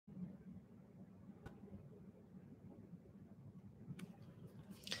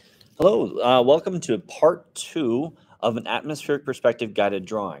Hello, welcome to part two of an atmospheric perspective guided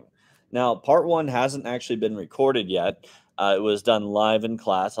drawing. Now, part one hasn't actually been recorded yet. It was done live in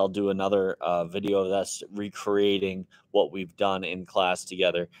class. I'll do another video of us recreating what we've done in class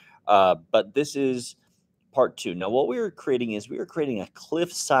together. But this is part two. Now, what we were creating a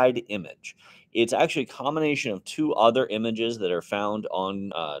cliffside image. It's actually a combination of two other images that are found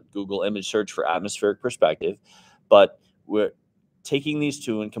on Google image search for atmospheric perspective, but we're taking these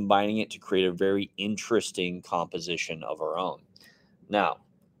two and combining it to create a very interesting composition of our own. Now,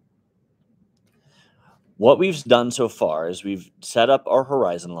 what we've done so far is we've set up our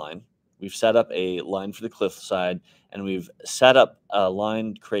horizon line, we've set up a line for the cliffside, and we've set up a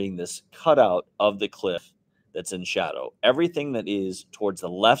line creating this cutout of the cliff that's in shadow. Everything that is towards the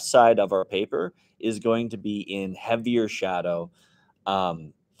left side of our paper is going to be in heavier shadow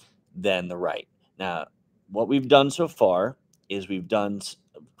um, than the right. Now, what we've done so far is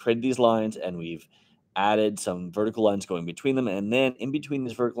created these lines and we've added some vertical lines going between them. And then in between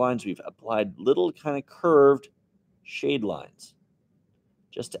these vertical lines, we've applied little kind of curved shade lines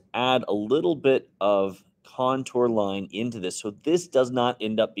just to add a little bit of contour line into this. So this does not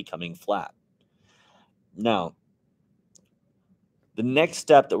end up becoming flat. Now, the next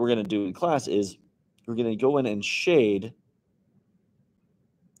step that we're going to do in class is we're going to go in and shade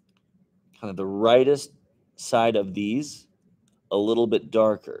kind of the rightest side of these a little bit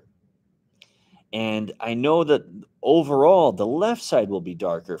darker. And I know that overall the left side will be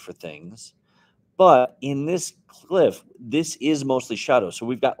darker for things, but in this cliff, this is mostly shadow. So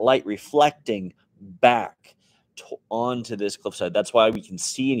we've got light reflecting back onto this cliffside. That's why we can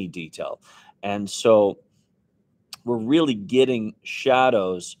see any detail. And so we're really getting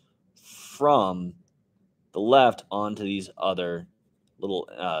shadows from the left onto these other little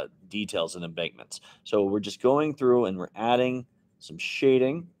details and embankments. So we're just going through and we're adding some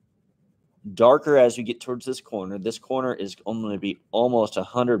shading darker as we get towards this corner. This corner is going to be almost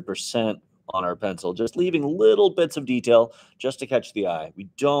 100% on our pencil, just leaving little bits of detail just to catch the eye. We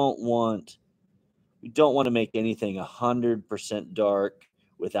don't want to make anything 100% dark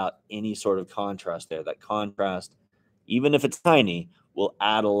without any sort of contrast there. That contrast, even if it's tiny, will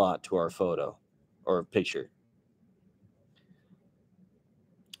add a lot to our photo or picture.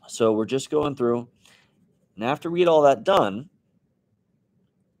 So we're just going through, and after we get all that done,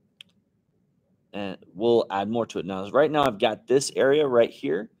 and we'll add more to it. Now, right now I've got this area right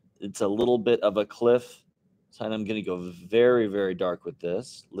here. It's a little bit of a cliff side. I'm going to go very, very dark with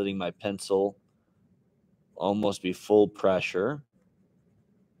this, letting my pencil almost be full pressure.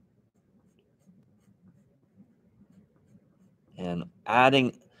 And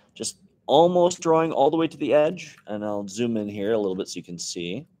adding, just almost drawing all the way to the edge. And I'll zoom in here a little bit so you can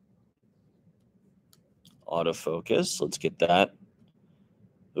see. Autofocus, let's get that.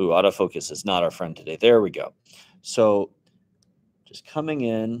 Ooh, autofocus is not our friend today. There we go. So just coming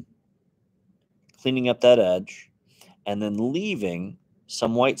in, cleaning up that edge, and then leaving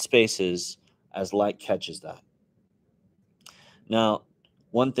some white spaces as light catches that. Now,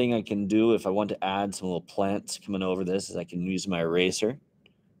 one thing I can do if I want to add some little plants coming over this is I can use my eraser,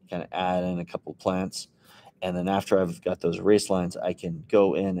 kind of add in a couple plants. And then after I've got those erase lines, I can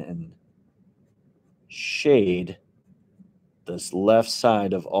go in and shade this left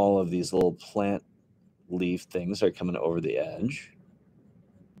side of all of these little plant leaf things that are coming over the edge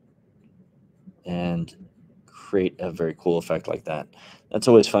and create a very cool effect like that. That's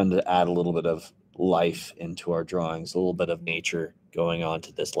always fun to add a little bit of life into our drawings, a little bit of nature going on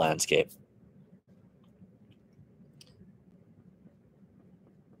to this landscape.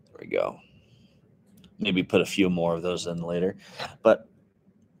 There we go. Maybe put a few more of those in later. But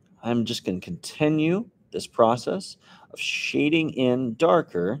I'm just going to continue this process of shading in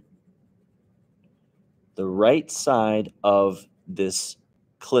darker the right side of this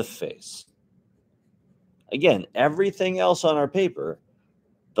cliff face. Again, everything else on our paper,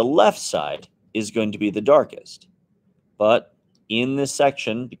 the left side is going to be the darkest. But in this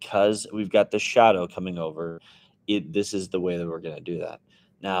section, because we've got the shadow coming over, this is the way that we're going to do that.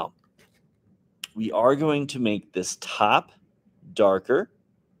 Now, we are going to make this top darker.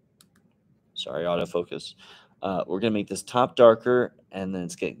 Sorry, autofocus. We're going to make this top darker, and then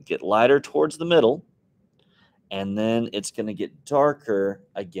it's going to get lighter towards the middle, and then it's going to get darker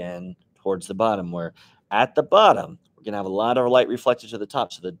again towards the bottom, where at the bottom, we're going to have a lot of light reflected to the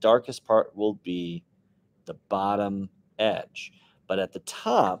top, so the darkest part will be the bottom edge. But at the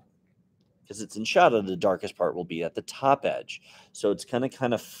top, because it's in shadow, the darkest part will be at the top edge. So it's going to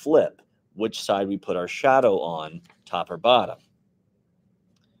kind of flip which side we put our shadow on, top or bottom.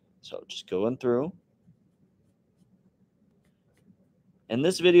 So just going through And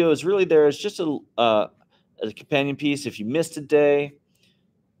this video is really there as just a companion piece if you missed a day,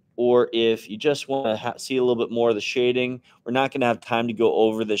 or if you just want to see a little bit more of the shading. We're not going to have time to go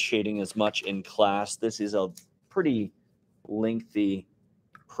over the shading as much in class. This is a pretty lengthy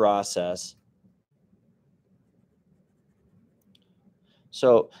process.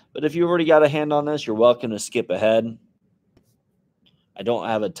 So, but if you've already got a hand on this, you're welcome to skip ahead. I don't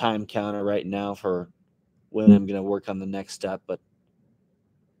have a time counter right now for when I'm going to work on the next step, but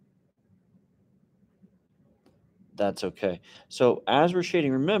that's okay. So as we're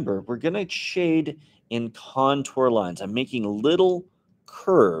shading, remember, we're going to shade in contour lines. I'm making little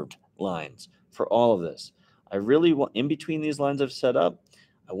curved lines for all of this. I really want, in between these lines I've set up,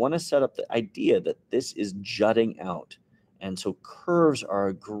 I want to set up the idea that this is jutting out. And so curves are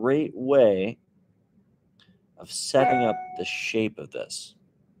a great way of setting up the shape of this.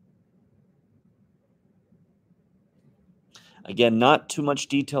 Again, not too much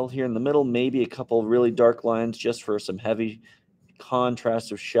detail here in the middle, maybe a couple really dark lines just for some heavy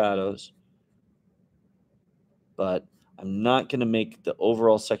contrast of shadows. But I'm not going to make the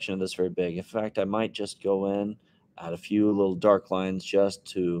overall section of this very big. In fact, I might just go in, add a few little dark lines just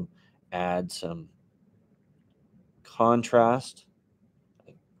to add some contrast.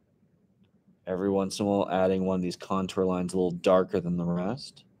 Every once in a while, adding one of these contour lines a little darker than the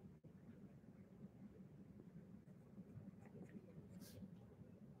rest.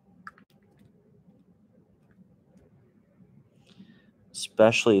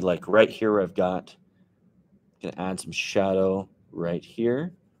 Especially like right here where I've got, going to add some shadow right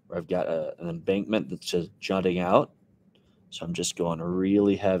here where I've got an embankment that's just jutting out. So I'm just going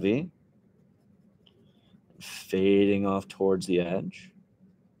really heavy, fading off towards the edge.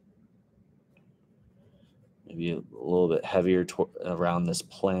 Maybe a little bit heavier around this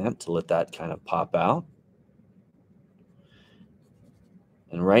plant to let that kind of pop out.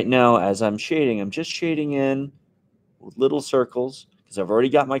 And right now, as I'm shading, I'm just shading in with little circles because I've already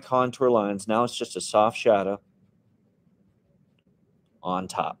got my contour lines. Now it's just a soft shadow on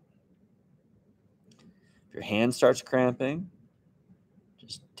top. If your hand starts cramping,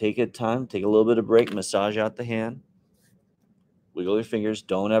 just take a time, take a little bit of break, massage out the hand. Wiggle your fingers.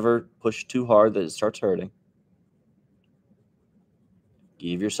 Don't ever push too hard that it starts hurting.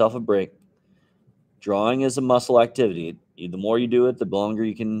 Give yourself a break. Drawing is a muscle activity. The more you do it, the longer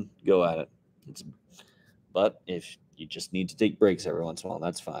you can go at it. But if you just need to take breaks every once in a while,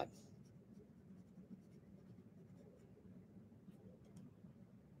 that's fine.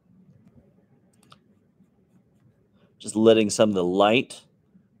 Just letting some of the light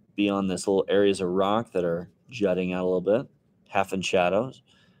be on this little areas of rock that are jutting out a little bit, half in shadows.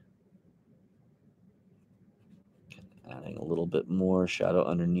 Adding a little bit more shadow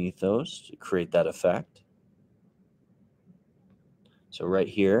underneath those to create that effect. So right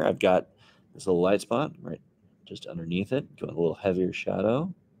here, I've got this little light spot right just underneath it, going a little heavier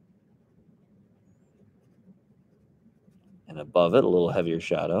shadow. And above it, a little heavier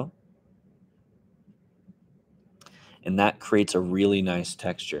shadow. And that creates a really nice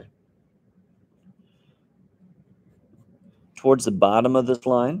texture. Towards the bottom of this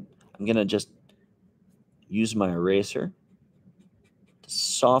line, I'm going to just use my eraser to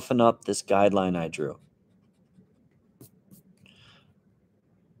soften up this guideline I drew.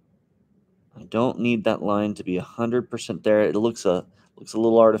 I don't need that line to be 100% there. It looks a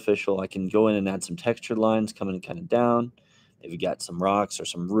little artificial. I can go in and add some textured lines coming kind of down. If you got some rocks or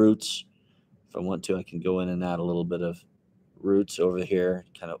some roots, if I want to, I can go in and add a little bit of roots over here,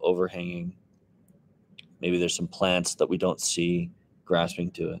 kind of overhanging. Maybe there's some plants that we don't see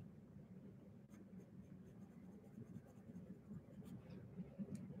grasping to it.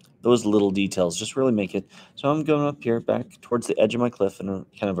 Those little details just really make it. So I'm going up here back towards the edge of my cliff and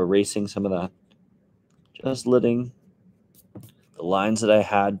kind of erasing some of that. Just letting the lines that I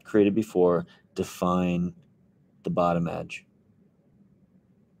had created before define the bottom edge.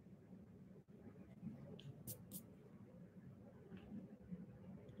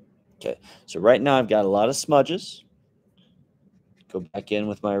 Okay, so right now I've got a lot of smudges. Go back in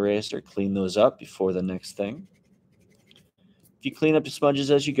with my eraser, clean those up before the next thing. If you clean up the smudges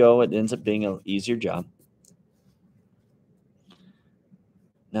as you go, it ends up being an easier job.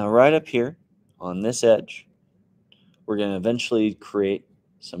 Now right up here on this edge, we're going to eventually create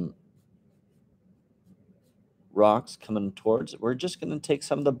some rocks coming towards it. We're just going to take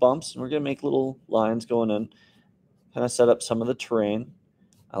some of the bumps and we're going to make little lines going in, kind of set up some of the terrain.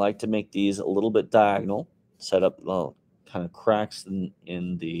 I like to make these a little bit diagonal, set up little kind of cracks in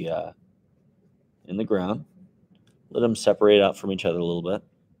the ground. Let them separate out from each other a little bit.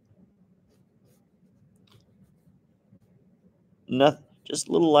 just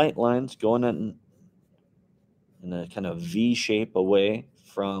little light lines going in a kind of V shape away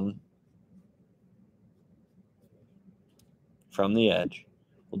from the edge.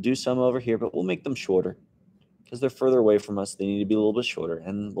 We'll do some over here, but we'll make them shorter because they're further away from us. They need to be a little bit shorter,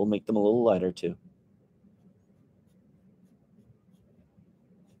 and we'll make them a little lighter too.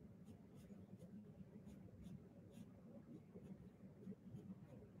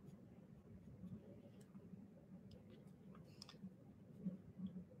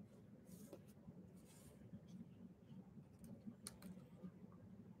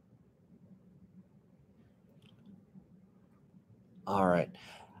 All right.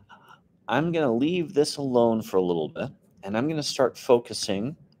 I'm going to leave this alone for a little bit, and I'm going to start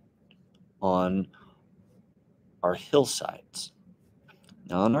focusing on our hillsides.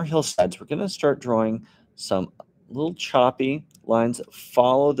 Now, on our hillsides, we're going to start drawing some little choppy lines that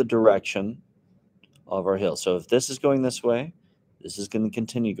follow the direction of our hill. So if this is going this way, this is going to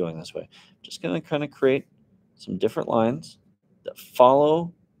continue going this way. Just going to kind of create some different lines that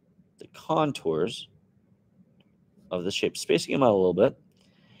follow the contours of the shape, spacing them out a little bit.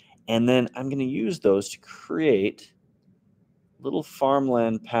 And then I'm going to use those to create little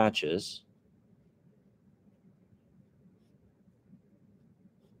farmland patches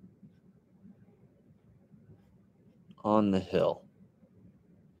on the hill.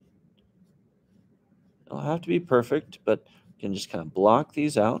 They don't have to be perfect, but you can just kind of block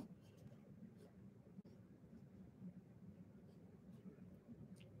these out.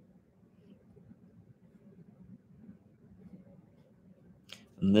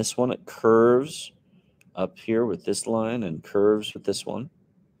 And this one, it curves up here with this line and curves with this one.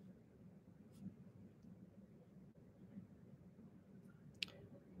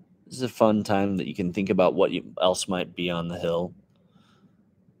 This is a fun time that you can think about what else might be on the hill.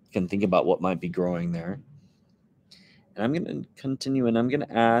 You can think about what might be growing there. And I'm going to continue, and I'm going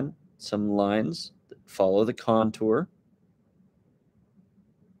to add some lines that follow the contour.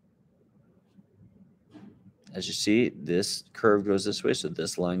 As you see, this curve goes this way, so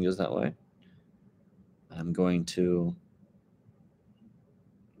this line goes that way. I'm going to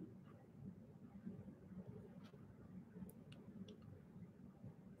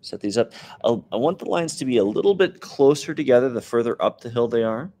set these up. I want the lines to be a little bit closer together the further up the hill they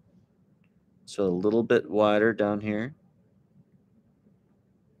are. So a little bit wider down here.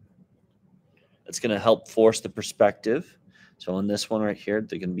 It's going to help force the perspective. So on this one right here,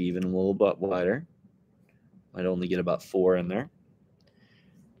 they're going to be even a little bit wider. Might only get about 4 in there.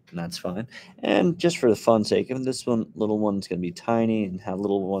 And that's fine. And just for the fun sake, and this little one's going to be tiny and have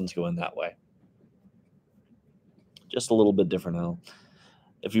little ones going that way. Just a little bit different now.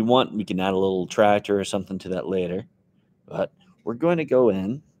 If you want, we can add a little tractor or something to that later. But we're going to go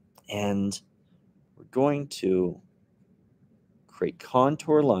in and we're going to create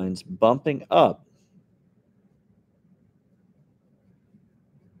contour lines bumping up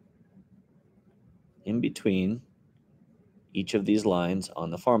in between each of these lines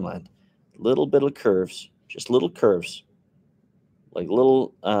on the farmland. Little bit of curves, just little curves, like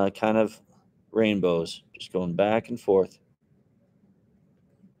little kind of rainbows, just going back and forth.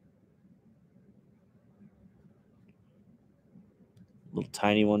 Little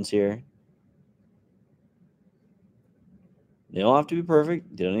tiny ones here. They don't have to be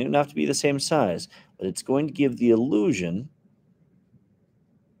perfect. They don't even have to be the same size, but it's going to give the illusion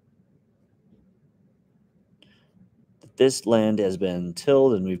that this land has been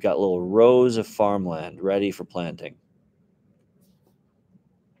tilled and we've got little rows of farmland ready for planting.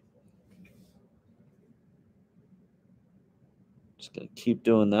 Just going to keep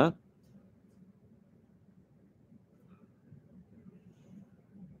doing that.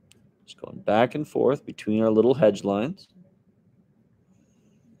 Just going back and forth between our little hedge lines.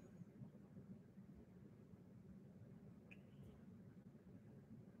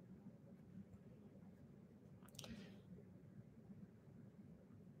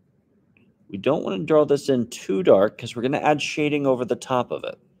 We don't want to draw this in too dark because we're going to add shading over the top of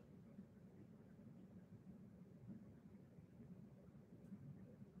it.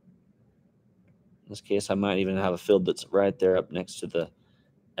 In this case, I might even have a field that's right there up next to the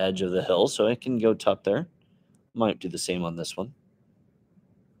edge of the hill, so it can go top there. Might do the same on this one.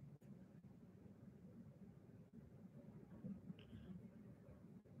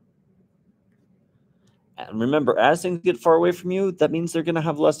 And remember, as things get far away from you, that means they're going to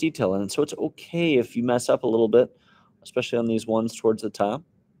have less detail in it. So it's okay if you mess up a little bit, especially on these ones towards the top.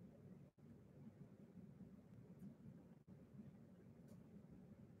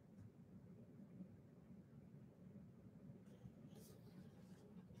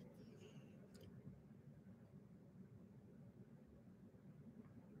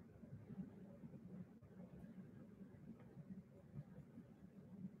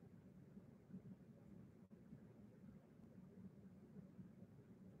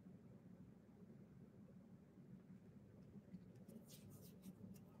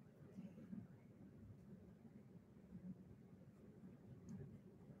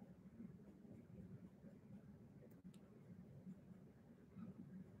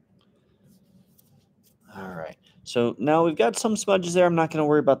 So now we've got some smudges there. I'm not going to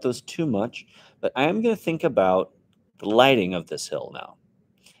worry about those too much, but I am going to think about the lighting of this hill now.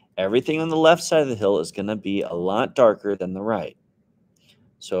 Everything on the left side of the hill is going to be a lot darker than the right.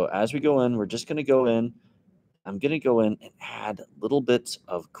 So as we go in, we're just going to go in. I'm going to go in and add little bits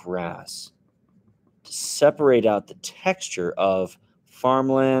of grass to separate out the texture of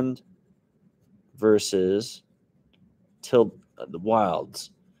farmland versus the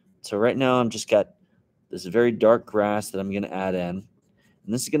wilds. So right now I'm just got this very dark grass that I'm going to add in.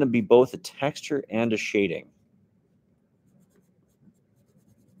 And this is going to be both a texture and a shading.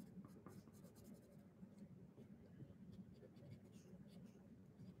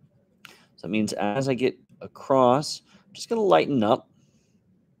 So that means as I get across, I'm just going to lighten up.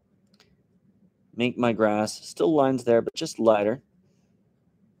 Make my grass still lines there, but just lighter.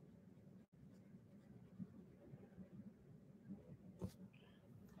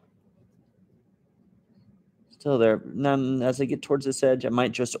 Still there. Then as I get towards this edge, I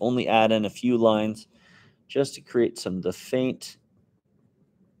might just only add in a few lines just to create the faint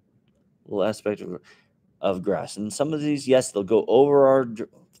little aspect of grass. And some of these, yes, they'll go over our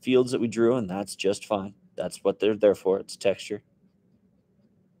fields that we drew, and that's just fine. That's what they're there for. It's texture.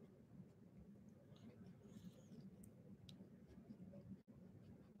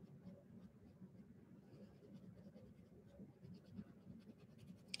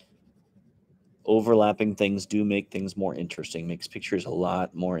 Overlapping things do make things more interesting, makes pictures a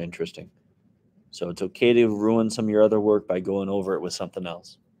lot more interesting. So it's okay to ruin some of your other work by going over it with something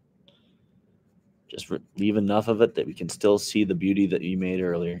else. Just leave enough of it that we can still see the beauty that you made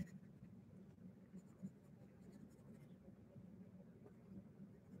earlier.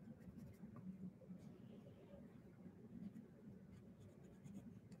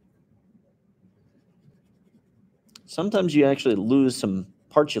 Sometimes you actually lose some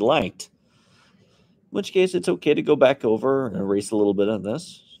parts you liked, in which case it's okay to go back over and erase a little bit of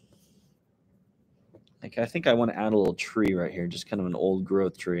this. Like I think I want to add a little tree right here, just kind of an old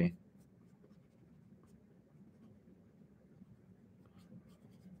growth tree.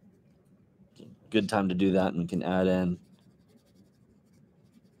 Good time to do that, and we can add in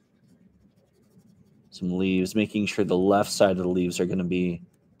some leaves, making sure the left side of the leaves are going to be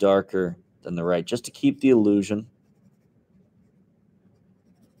darker than the right, just to keep the illusion.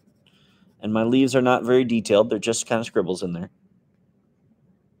 And my leaves are not very detailed. They're just kind of scribbles in there.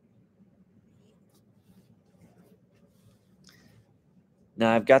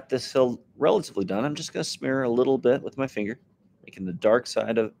 Now I've got this hill relatively done. I'm just going to smear a little bit with my finger, making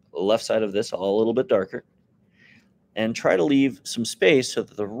the left side of this all a little bit darker. And try to leave some space so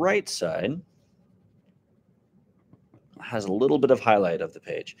that the right side has a little bit of highlight of the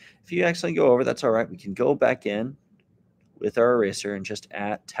page. If you accidentally go over, that's all right. We can go back in with our eraser and just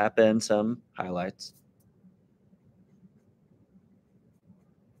tap in some highlights.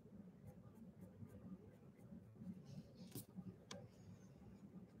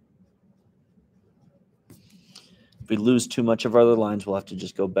 If we lose too much of our other lines, we'll have to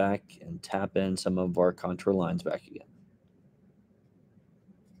just go back and tap in some of our contour lines back again.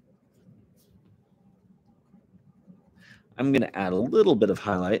 I'm going to add a little bit of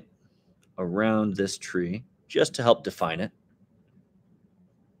highlight around this tree just to help define it.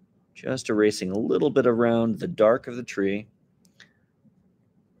 Just erasing a little bit around the dark of the tree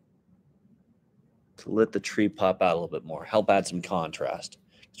to let the tree pop out a little bit more, help add some contrast.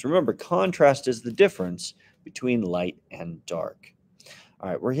 So remember, contrast is the difference between light and dark. All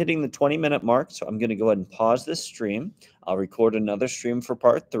right, we're hitting the 20-minute mark, so I'm going to go ahead and pause this stream. I'll record another stream for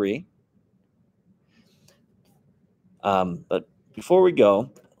part 3. But before we go,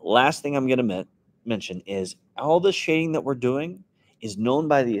 last thing I'm going to mention is all the shading that we're doing is known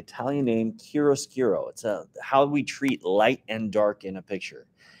by the Italian name chiaroscuro. It's how we treat light and dark in a picture.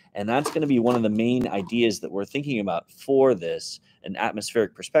 And that's going to be one of the main ideas that we're thinking about for this, an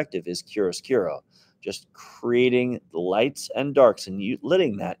atmospheric perspective, is chiaroscuro. Just creating the lights and darks and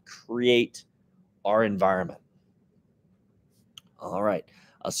letting that create our environment. All right.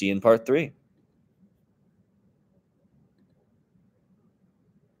 I'll see you in part 3.